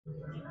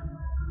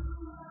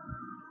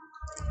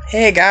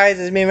Hey guys,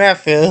 it's me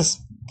Matheus.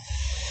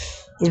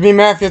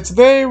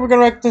 Today we're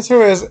gonna react to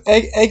is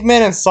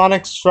Eggman and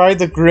Sonic try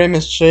the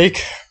Grimace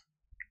shake.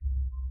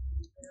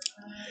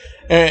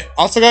 And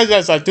also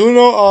guys, I do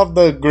know of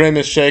the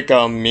Grimace shake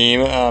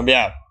meme.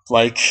 Yeah,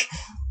 like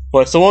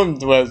where one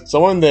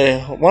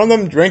of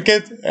them drink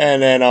it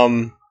and then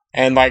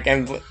and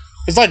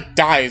it's like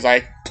dies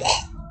like.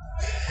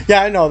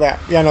 Yeah, I know that.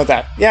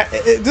 Yeah,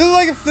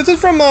 this is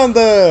from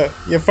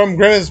from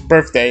Grimace's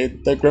birthday.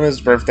 The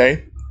Grimace's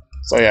birthday.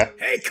 So yeah.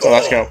 Hey, cool. So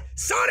let's go.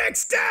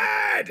 Sonic's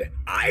dead.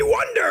 I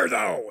wonder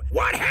though,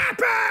 what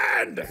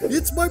happened?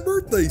 It's my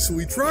birthday, so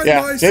he tried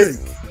my see? shake.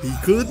 He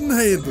couldn't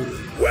handle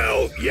it.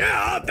 Well,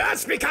 yeah,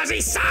 that's because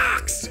he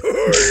sucks.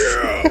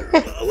 Yeah.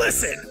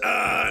 Listen,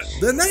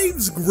 The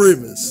name's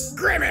Grimace.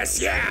 Grimace,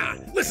 yeah.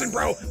 Listen,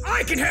 bro,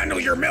 I can handle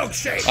your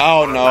milkshake.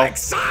 Oh no. Like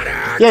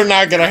Sonic. You're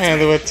not gonna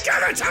handle it. Give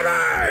it to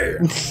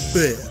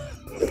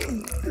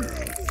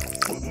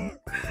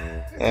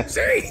Bet.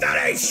 See,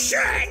 that ain't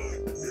shit.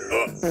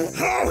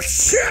 Oh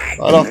shit!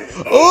 Oh no!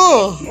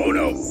 Oh!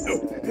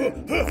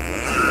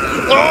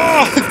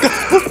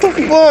 What the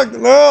fuck?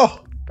 No!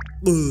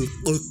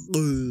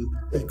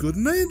 He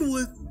couldn't handle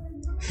it.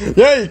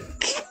 Yeah,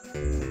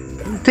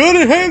 he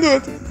couldn't handle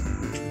it.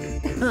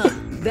 Huh,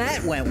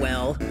 that went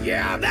well.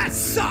 Yeah, that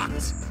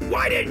sucked.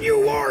 Why didn't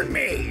you warn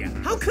me?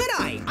 How could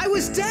I? I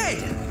was dead.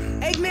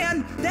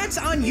 Eggman, that's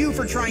on you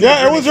for trying.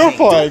 Yeah, it was your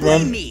fault, Don't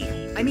blame Eggman.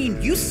 me. I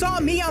mean, you saw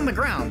me on the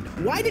ground.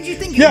 Why did you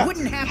think it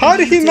wouldn't happen? How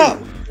did he not?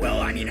 Well,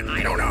 I mean,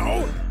 I don't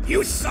know.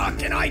 You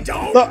suck and I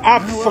don't. No,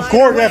 of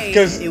course, yeah,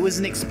 because it was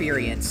an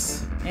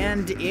experience.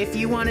 And if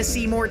you want to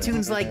see more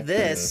tunes like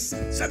this,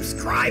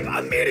 subscribe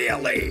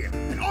immediately.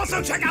 And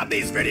also check out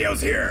these videos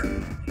here.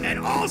 And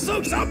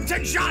also sub to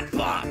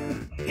Jotpla.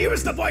 He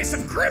was the voice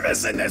of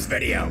Grimace in this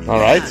video. all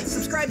right.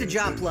 subscribe to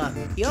Jotpla.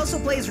 He also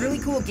plays really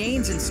cool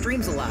games and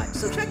streams a lot,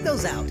 so check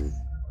those out.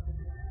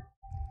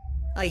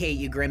 I hate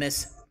you,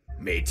 Grimace.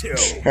 Me too.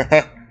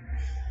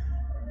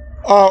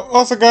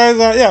 Also, guys,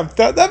 yeah,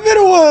 that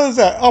video was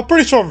a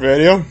pretty short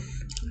video.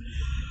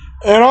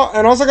 And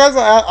also, guys,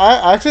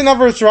 I actually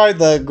never tried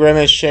the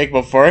Grimace shake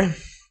before.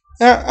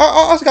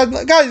 Also,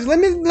 guys, let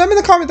me in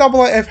the comment down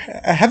below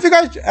have you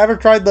guys ever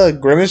tried the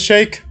Grimace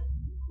shake?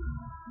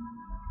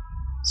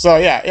 So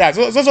yeah,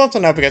 so just want to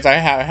know because I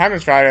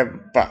haven't tried it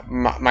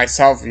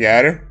myself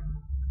yet.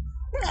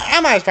 I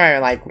might try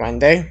it like one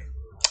day.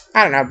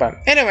 I don't know, but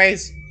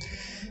anyways,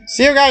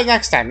 see you guys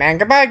next time, man.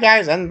 Goodbye,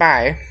 guys, and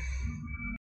bye.